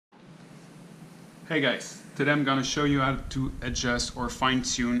Hey guys, today I'm going to show you how to adjust or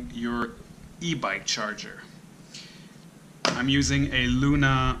fine-tune your e-bike charger. I'm using a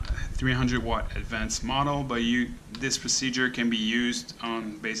Luna 300 watt advanced model, but this procedure can be used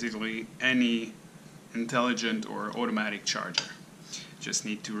on basically any intelligent or automatic charger. Just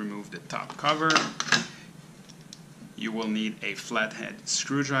need to remove the top cover. You will need a flathead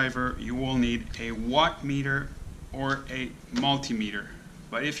screwdriver. You will need a watt meter or a multimeter.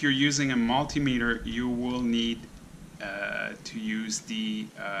 But if you're using a multimeter, you will need to use the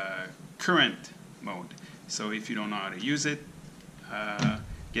current mode. So if you don't know how to use it,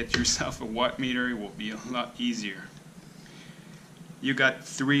 get yourself a watt meter. It will be a lot easier. You got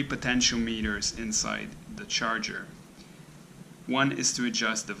 3 potential meters inside the charger. One is to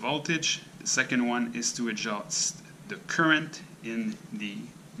adjust the voltage. The second one is to adjust the current in the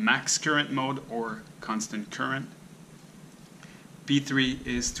max current mode or constant current. P3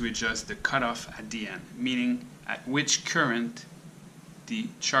 is to adjust the cutoff Idn, meaning at which current the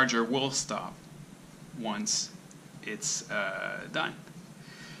charger will stop once it's done.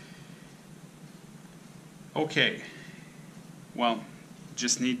 Okay, well,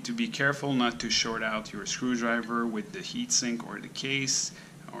 just need to be careful not to short out your screwdriver with the heatsink or the case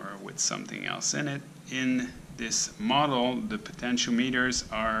or with something else in it. In this model, the potential meters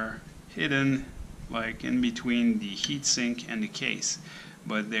are hidden like in between the heatsink and the case,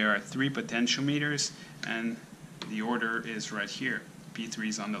 but there are 3 potential meters and the order is right here. P3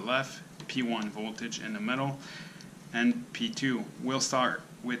 is on the left, P1 voltage in the middle, and P2. We'll start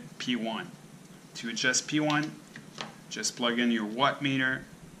with P1. To adjust P1, just plug in your watt meter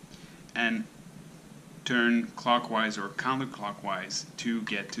and turn clockwise or counterclockwise to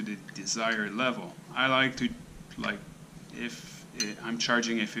get to the desired level. I like to, if I'm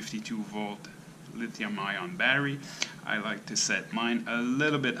charging a 52 volt lithium-ion battery, I like to set mine a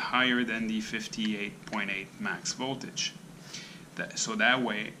little bit higher than the 58.8 max voltage. So that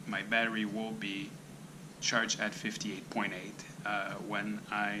way my battery will be charged at 58.8 when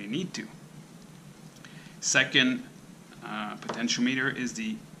I need to. Second potential meter is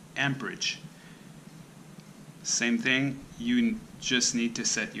the amperage. Same thing, you just need to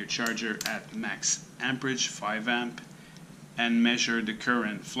set your charger at max amperage, 5 amp, and measure the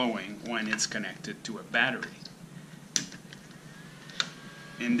current flowing when it's connected to a battery.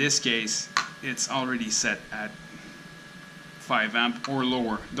 In this case, it's already set at 5 amp or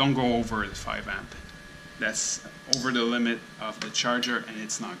lower. Don't go over the 5 amp. That's over the limit of the charger and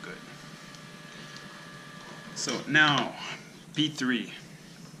it's not good. So now, P3.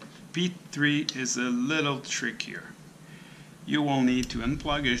 P3 is a little trickier. You will need to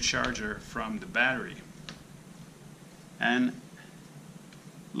unplug your charger from the battery and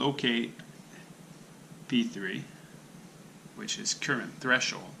locate P3, which is current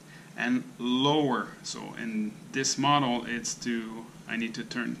threshold, and lower. So in this model, I need to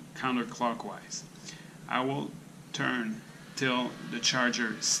turn counterclockwise. I will turn till the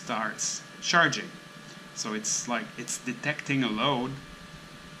charger starts charging. So it's like it's detecting a load,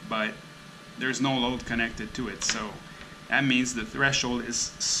 but there's no load connected to it. So that means the threshold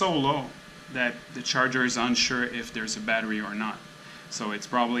is so low that the charger is unsure if there's a battery or not. So it's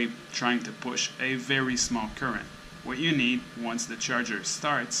probably trying to push a very small current. What you need once the charger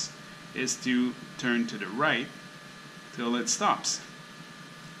starts is to turn to the right till it stops.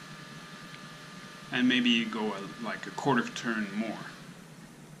 And maybe you go like a quarter turn more.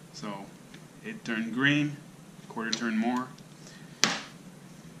 So it turned green, quarter turn more.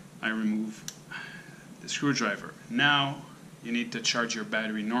 I remove the screwdriver. Now you need to charge your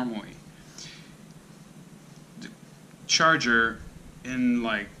battery normally. Charger, in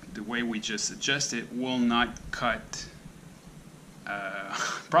like the way we just adjusted, will not cut,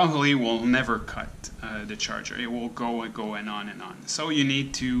 probably will never cut the charger. It will go and on and on. So you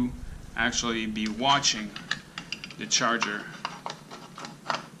need to actually be watching the charger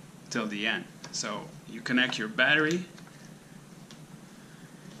till the end. So you connect your battery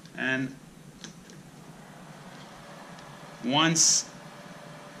and once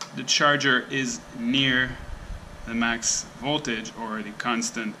the charger is near the max voltage or the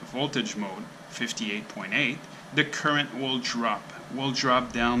constant voltage mode, 58.8, the current will drop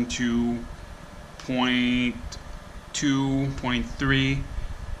down to 0.2, 0.3.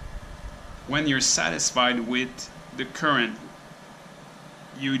 When you're satisfied with the current,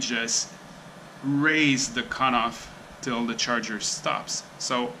 you just raise the cutoff till the charger stops.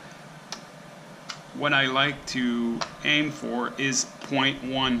 So what I like to aim for is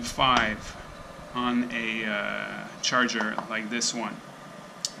 0.15 on a charger like this one.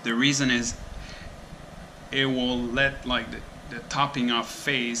 The reason is it will let like the topping off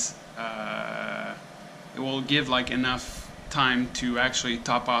phase it will give like enough time to actually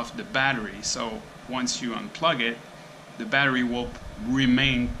top off the battery. So once you unplug it, the battery will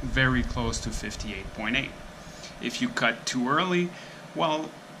remain very close to 58.8. If you cut too early, well,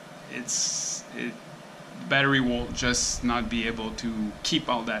 the battery will just not be able to keep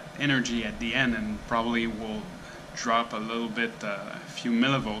all that energy at the end, and probably will drop a little bit, a few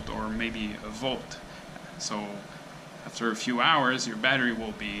millivolt or maybe a volt. So after a few hours, your battery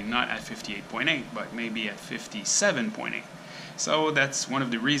will be not at 58.8, but maybe at 57.8. So that's one of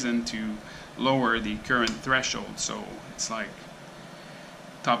the reasons to lower the current threshold, so it's like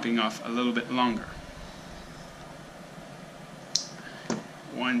topping off a little bit longer.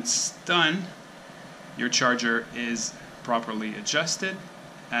 Once done, your charger is properly adjusted,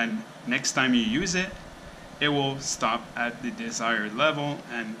 and next time you use it, it will stop at the desired level,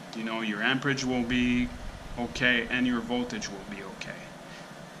 and you know, your amperage will be okay and your voltage will be okay.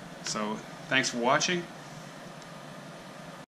 So thanks for watching.